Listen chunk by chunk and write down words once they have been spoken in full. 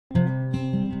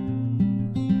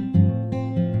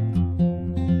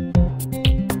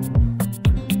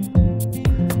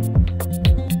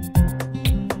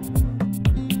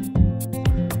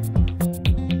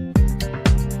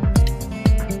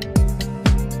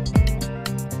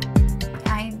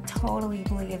totally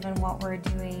believe in what we're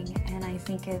doing, and I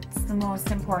think it's the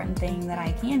most important thing that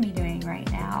I can be doing right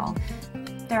now.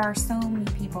 There are so many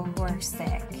people who are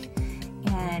sick,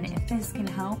 and if this can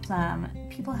help them,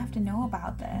 people have to know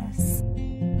about this.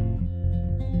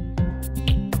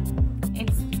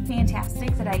 It's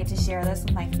fantastic that I get to share this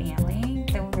with my family,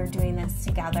 that we're doing this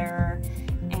together,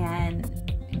 and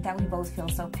that we both feel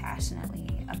so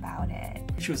passionately about it.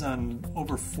 She was on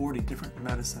over 40 different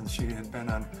medicines. She had been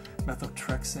on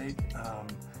methotrexate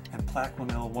and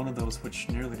Plaquenil, one of those which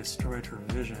nearly destroyed her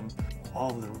vision.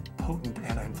 All the potent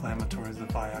anti-inflammatories,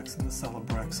 the Vioxx and the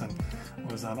Celebrex,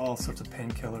 and was on all sorts of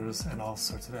painkillers and all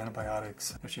sorts of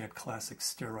antibiotics. She had classic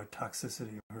steroid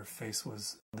toxicity. Her face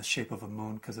was the shape of a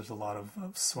moon because there's a lot of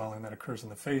swelling that occurs in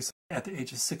the face. At the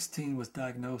age of 16 was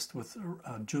diagnosed with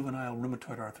juvenile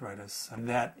rheumatoid arthritis, and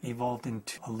that evolved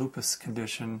into a lupus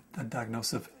condition, a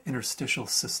diagnosis of interstitial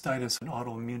cystitis, an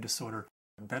autoimmune disorder.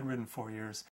 Bedridden 4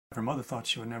 years. Her mother thought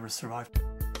she would never survive.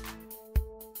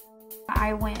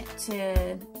 I went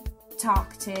to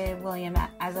talk to William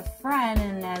as a friend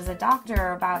and as a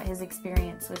doctor about his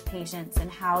experience with patients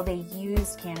and how they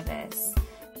used cannabis.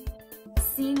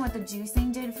 Seeing what the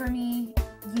juicing did for me,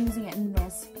 using it in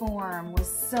this form, was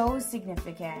so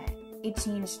significant. It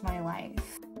changed my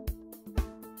life.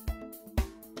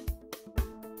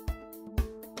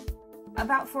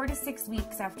 About 4 to 6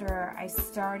 weeks after I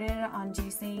started on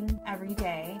juicing every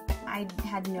day, I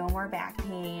had no more back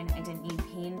pain. I didn't need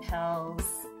pain pills.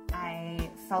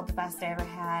 I felt the best I ever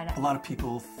had. A lot of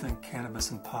people think cannabis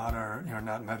and pot are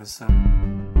not medicine.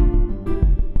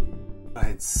 I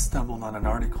had stumbled on an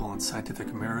article in Scientific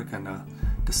American,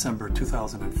 December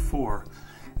 2004.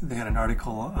 They had an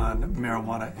article on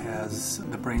marijuana as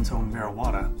the brain's own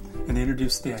marijuana, and they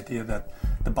introduced the idea that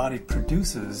the body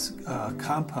produces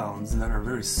compounds that are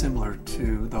very similar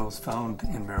to those found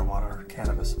in marijuana or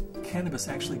cannabis. Cannabis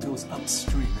actually goes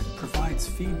upstream. It provides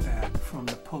feedback from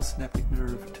the postsynaptic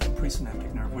nerve to the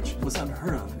presynaptic nerve, which was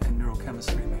unheard of in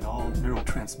neurochemistry. I mean, all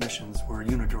neurotransmissions were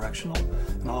unidirectional,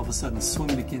 and all of a sudden,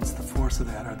 swimming against the force of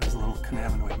that are these little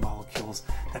cannabinoid molecules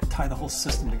that tie the whole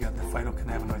system together. The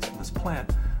phytocannabinoids from this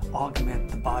plant augment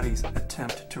the body's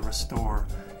attempt to restore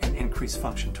and increase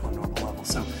function to a normal level.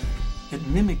 So it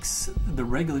mimics the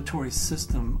regulatory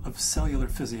system of cellular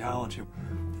physiology.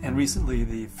 And recently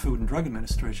the Food and Drug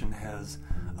Administration has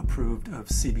approved of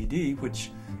CBD,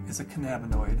 which is a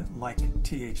cannabinoid like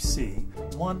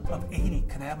THC, one of 80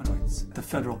 cannabinoids. The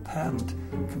federal patent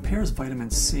compares vitamin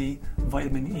C,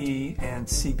 vitamin E, and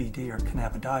CBD, or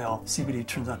cannabidiol. CBD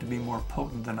turns out to be more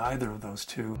potent than either of those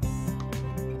two.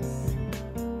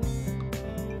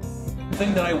 The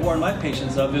thing that I warn my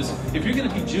patients of is, if you're going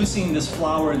to be juicing this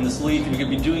flower and this leaf, and you're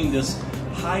going to be doing this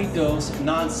high-dose,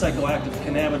 non-psychoactive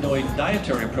cannabinoid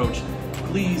dietary approach,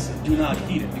 please do not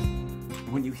heat it.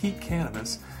 When you heat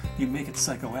cannabis, you make it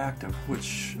psychoactive,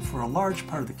 which for a large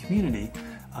part of the community,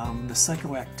 the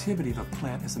psychoactivity of a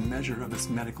plant is a measure of its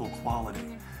medical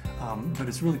quality. But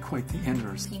it's really quite the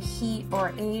inverse. If you heat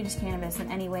or age cannabis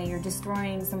in any way, you're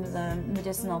destroying some of the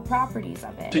medicinal properties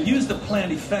of it. To use the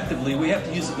plant effectively, we have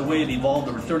to use it the way it evolved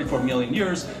over 34 million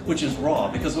years, which is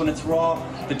raw. Because when it's raw,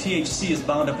 the THC is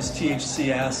bound up as THC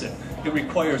acid. It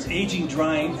requires aging,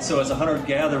 drying, so as a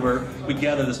hunter-gatherer, we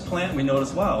gather this plant and we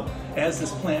notice, wow, as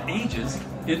this plant ages,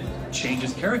 it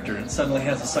changes character. It suddenly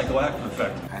has a psychoactive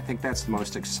effect. I think that's the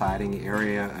most exciting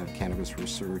area of cannabis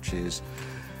research, is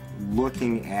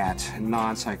looking at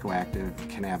non-psychoactive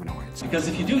cannabinoids. Because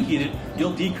if you do heat it,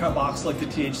 you'll decarboxylate the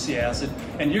THC acid,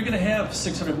 and you're going to have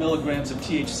 600 milligrams of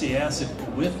THC acid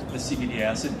with the CBD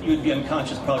acid. You would be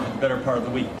unconscious probably for the better part of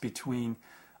the week. Between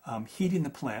heating the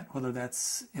plant, whether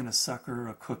that's in a sucker,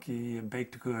 a cookie, a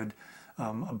baked good,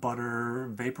 a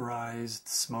butter, vaporized,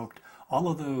 smoked, all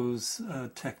of those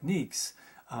techniques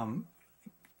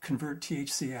convert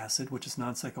THC acid, which is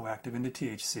non-psychoactive, into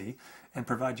THC and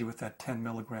provide you with that 10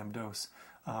 milligram dose.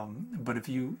 But if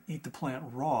you eat the plant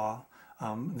raw,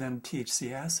 then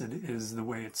THC acid is the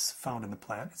way it's found in the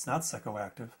plant. It's not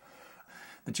psychoactive.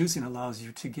 The juicing allows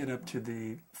you to get up to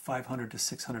the 500 to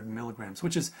 600 milligrams,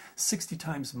 which is 60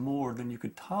 times more than you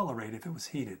could tolerate if it was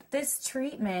heated. This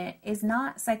treatment is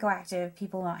not psychoactive.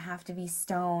 People don't have to be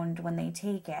stoned when they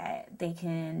take it. They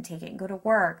can take it and go to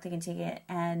work. They can take it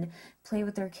and play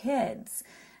with their kids.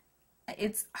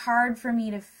 It's hard for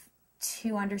me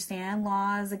to understand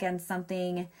laws against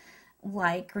something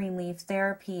like green leaf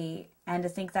therapy and to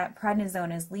think that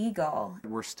prednisone is legal.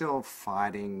 We're still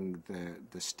fighting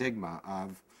the stigma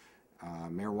of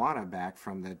marijuana back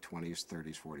from the 20s,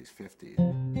 30s, 40s, 50s.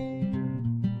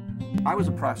 I was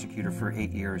a prosecutor for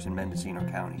 8 years in Mendocino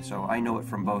County, so I know it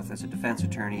from both as a defense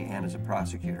attorney and as a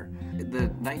prosecutor. The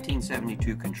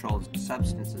 1972 Controlled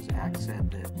Substances Act said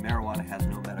that marijuana has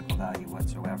no medical value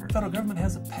whatsoever. The federal government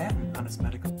has a patent on its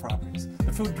medical properties.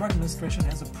 The Food and Drug Administration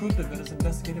has approved of it as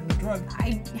investigative new drug.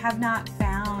 I have not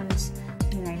found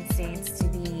the United States to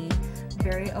be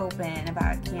very open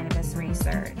about cannabis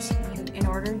research. In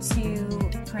order to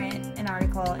print an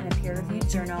article in a peer-reviewed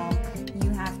journal,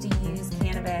 you have to use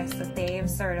cannabis that they have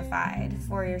certified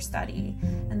for your study.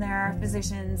 And there are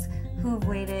physicians who have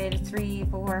waited 3,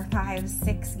 4, 5,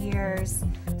 6 years,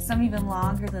 some even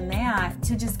longer than that,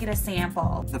 to just get a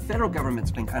sample. The federal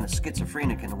government's been kind of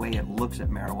schizophrenic in the way it looks at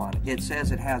marijuana. It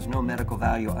says it has no medical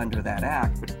value under that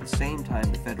act, but at the same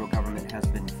time, the federal government has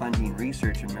been funding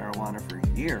research in marijuana for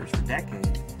years, for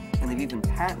decades. And they've even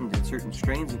patented certain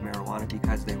strains of marijuana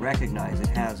because they recognize it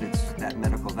has that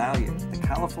medical value. The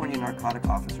California Narcotic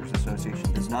Officers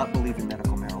Association does not believe in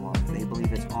medical marijuana. They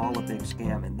believe it's all a big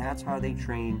scam, and that's how they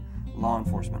train law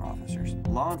enforcement officers.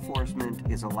 Law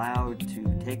enforcement is allowed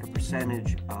to take a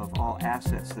percentage of all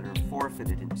assets that are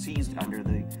forfeited and seized under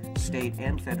the state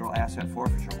and federal asset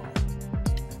forfeiture laws.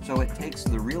 So it takes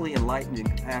the really enlightened and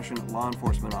compassionate law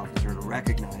enforcement officer to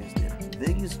recognize that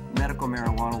these medical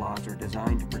marijuana laws are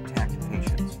designed to protect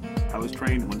patients. I was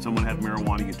trained when someone had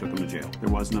marijuana, you took them to jail. There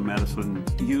wasn't a medicine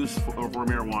use for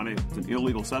marijuana. It's an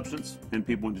illegal substance, and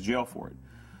people went to jail for it.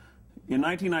 In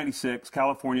 1996,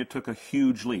 California took a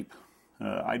huge leap.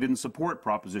 I didn't support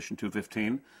Proposition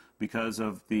 215 because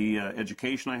of the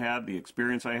education I had, the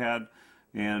experience I had,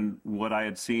 and what I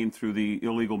had seen through the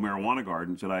illegal marijuana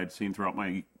gardens that I had seen throughout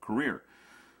my career.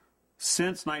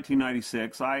 Since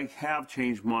 1996, I have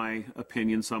changed my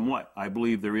opinion somewhat. I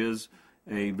believe there is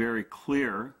a very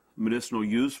clear medicinal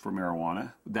use for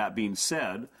marijuana. That being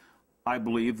said, I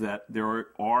believe that there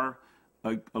are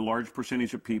a large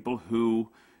percentage of people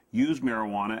who use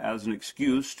marijuana as an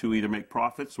excuse to either make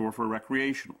profits or for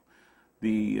recreational.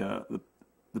 The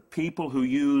people who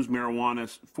use marijuana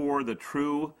for the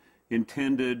true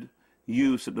intended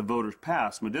use that the voters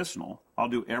passed, medicinal, I'll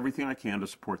do everything I can to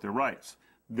support their rights.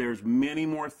 There's many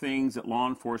more things that law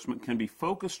enforcement can be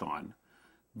focused on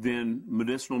than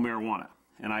medicinal marijuana.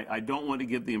 And I don't want to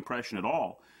give the impression at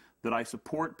all that I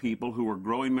support people who are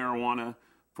growing marijuana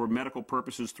for medical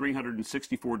purposes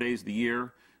 364 days of the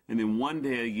year, and then one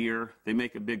day a year they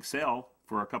make a big sale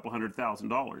for a couple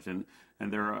 $100,000,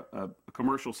 and they're a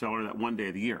commercial seller that one day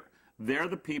of the year. They're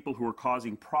the people who are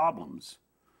causing problems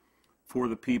for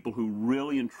the people who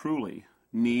really and truly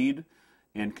need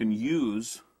and can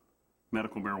use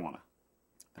medical marijuana.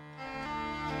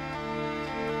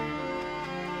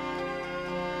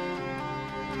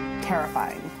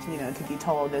 Terrifying, to be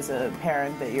told as a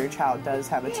parent that your child does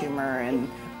have a tumor in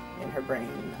her brain.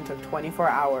 It took 24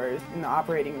 hours in the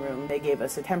operating room. They gave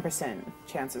us a 10%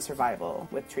 chance of survival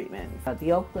with treatment.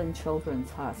 The Oakland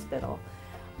Children's Hospital,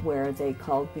 where they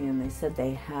called me and they said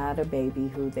they had a baby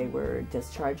who they were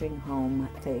discharging home.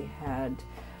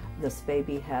 This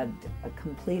baby had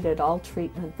completed all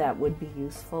treatment that would be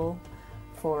useful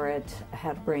for it,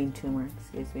 had a brain tumor,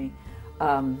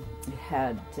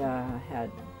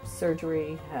 had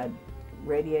surgery, had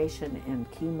radiation and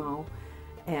chemo,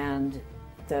 and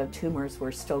the tumors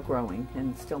were still growing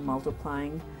and still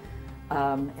multiplying,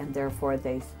 and therefore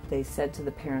they said to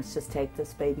the parents, just take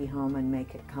this baby home and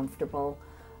make it comfortable,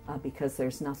 because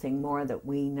there's nothing more that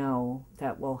we know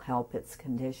that will help its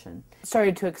condition.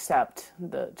 Started to accept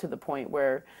to the point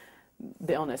where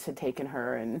the illness had taken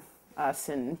her and us,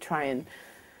 and try and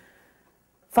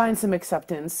find some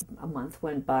acceptance. A month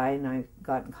went by and I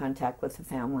got in contact with the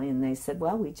family, and they said,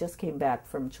 well, we just came back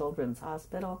from Children's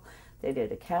Hospital. They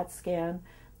did a CAT scan.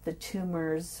 The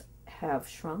tumors have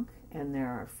shrunk and there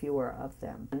are fewer of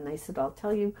them. And they said, I'll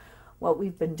tell you what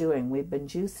we've been doing. We've been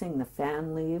juicing the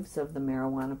fan leaves of the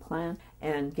marijuana plant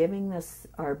and giving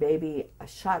our baby a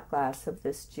shot glass of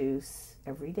this juice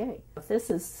every day. This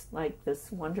is like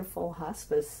this wonderful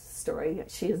hospice story.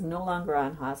 She is no longer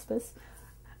on hospice.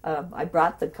 I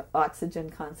brought the oxygen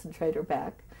concentrator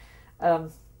back.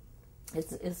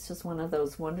 It's just one of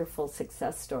those wonderful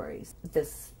success stories.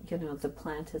 The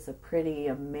plant is a pretty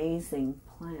amazing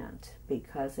plant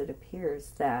because it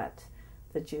appears that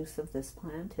the juice of this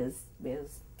plant is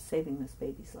saving this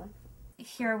baby's life.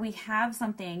 Here we have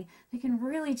something that can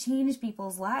really change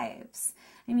people's lives.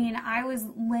 I mean, I was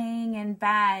laying in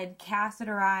bed,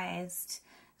 catheterized,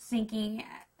 thinking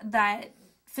that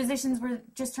physicians were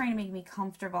just trying to make me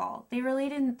comfortable. They really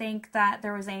didn't think that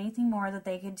there was anything more that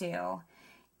they could do,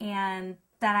 and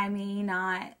that I may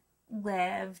not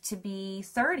live to be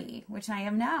 30, which I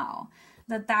am now.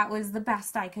 That was the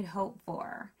best I could hope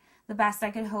for. the best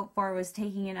I could hope for was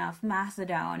taking enough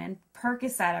methadone and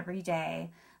Percocet every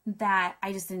day that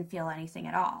I just didn't feel anything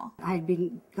at all. I had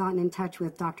gotten in touch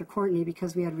with Dr. Courtney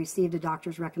because we had received a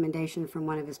doctor's recommendation from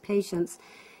one of his patients,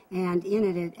 and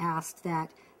in it asked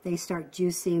that they start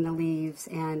juicing the leaves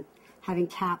and having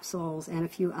capsules and a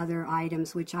few other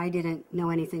items which I didn't know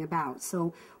anything about.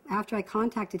 So after I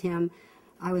contacted him,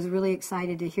 I was really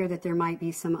excited to hear that there might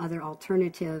be some other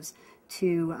alternatives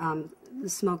to the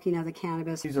smoking of the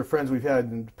cannabis. These are friends we've had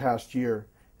in the past year.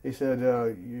 They said,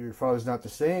 your father's not the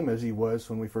same as he was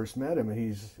when we first met him, and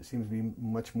he seems to be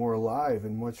much more alive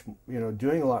and much,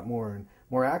 doing a lot more and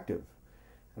more active.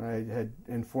 And I had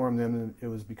informed them that it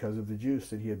was because of the juice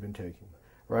that he had been taking.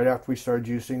 Right after we started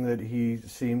juicing, that he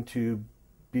seemed to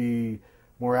be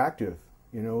more active.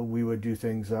 We would do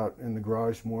things out in the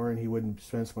garage more, and he wouldn't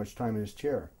spend so much time in his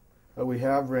chair. We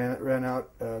have ran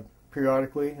out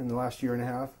periodically in the last year and a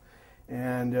half,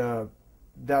 and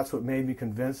that's what made me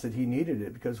convinced that he needed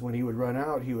it, because when he would run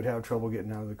out, he would have trouble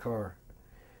getting out of the car.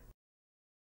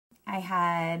 I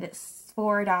had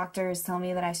 4 doctors tell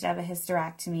me that I should have a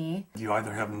hysterectomy. You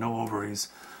either have no ovaries,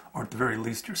 or at the very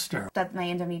least you're sterile. That my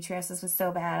endometriosis was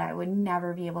so bad I would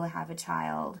never be able to have a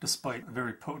child. Despite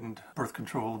very potent birth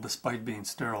control, despite being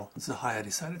sterile, Zahaya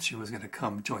decided she was going to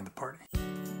come join the party.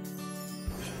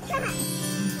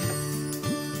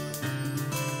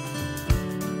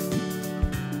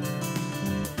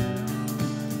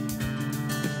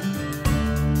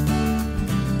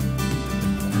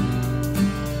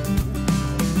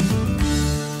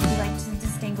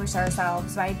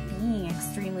 Ourselves by being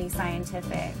extremely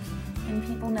scientific, and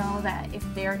people know that if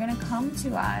they're going to come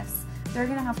to us, they're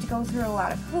going to have to go through a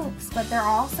lot of hoops, but they're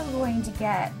also going to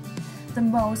get the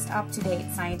most up-to-date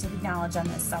scientific knowledge on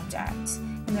this subject,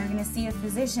 and they're going to see a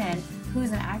physician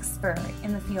who's an expert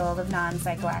in the field of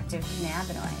non-psychoactive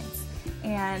cannabinoids.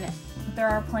 And there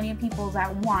are plenty of people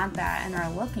that want that and are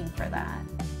looking for that.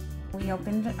 We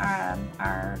opened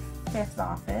our 5th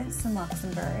office in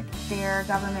Luxembourg. Their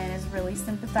government is really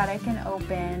sympathetic and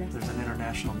open. There's an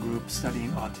international group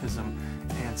studying autism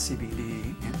and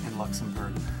CBD in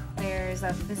Luxembourg. There's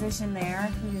a physician there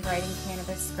who's writing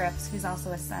cannabis scripts, who's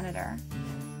also a senator.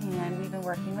 And we've been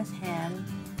working with him,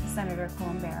 Senator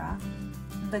Colombera.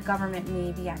 The government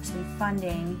may be actually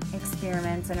funding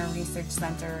experiments in a research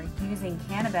center using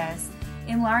cannabis,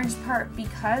 in large part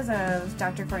because of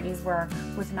Dr. Courtney's work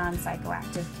with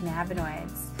non-psychoactive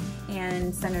cannabinoids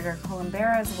and Senator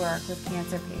Colombera's work with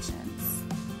cancer patients.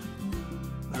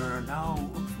 There are now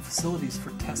facilities for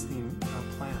testing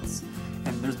plants,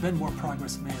 and there's been more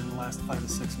progress made in the last 5 to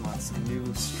 6 months. A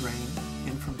new strain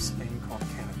in from Spain called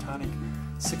Cannatonic,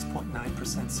 6.9%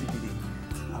 CBD.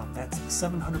 That's a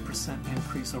 700%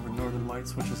 increase over Northern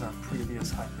Lights, which is our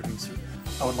previous high producer.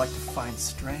 I would like to find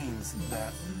strains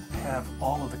that have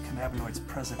all of the cannabinoids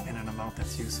present in an amount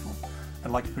that's useful.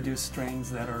 I'd like to produce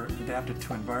strains that are adapted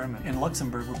to environment. In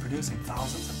Luxembourg, we're producing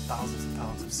thousands and thousands of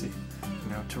pounds of seed,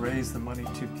 to raise the money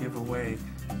to give away,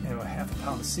 a half a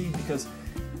pound of seed, because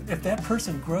if that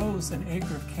person grows an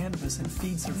acre of cannabis and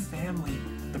feeds their family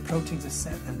the proteins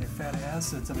and the fatty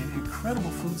acids, incredible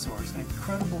food source, an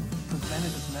incredible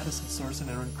preventative medicine source, and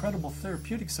an incredible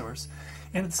therapeutic source.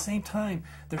 And at the same time,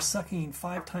 they're sucking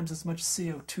 5 times as much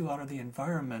CO2 out of the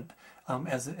environment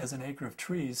as an acre of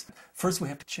trees. First, we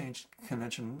have to change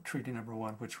Convention Treaty Number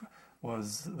 1, which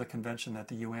was the convention that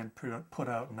the UN put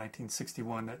out in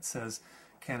 1961 that says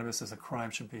cannabis as a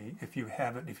crime should be, if you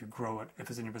have it, if you grow it, if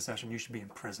it's in your possession, you should be in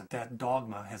prison. That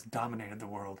dogma has dominated the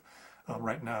world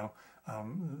right now.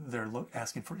 They're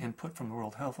asking for input from the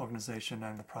World Health Organization.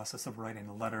 I'm in the process of writing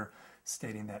a letter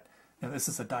stating that this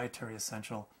is a dietary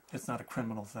essential. It's not a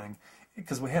criminal thing,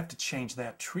 because we have to change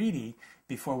that treaty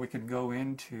before we can go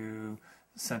into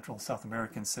Central and South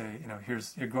America and say,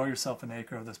 you grow yourself an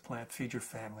acre of this plant, feed your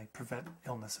family, prevent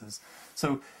illnesses.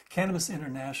 So Cannabis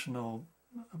International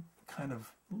kind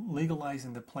of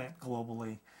legalizing the plant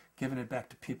globally, giving it back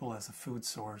to people as a food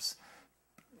source,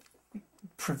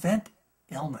 prevent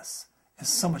illness is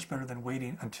so much better than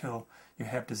waiting until you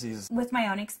have diseases. With my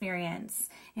own experience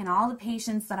and all the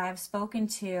patients that I've spoken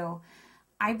to,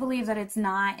 I believe that it's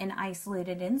not an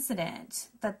isolated incident,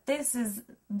 that this is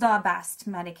the best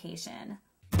medication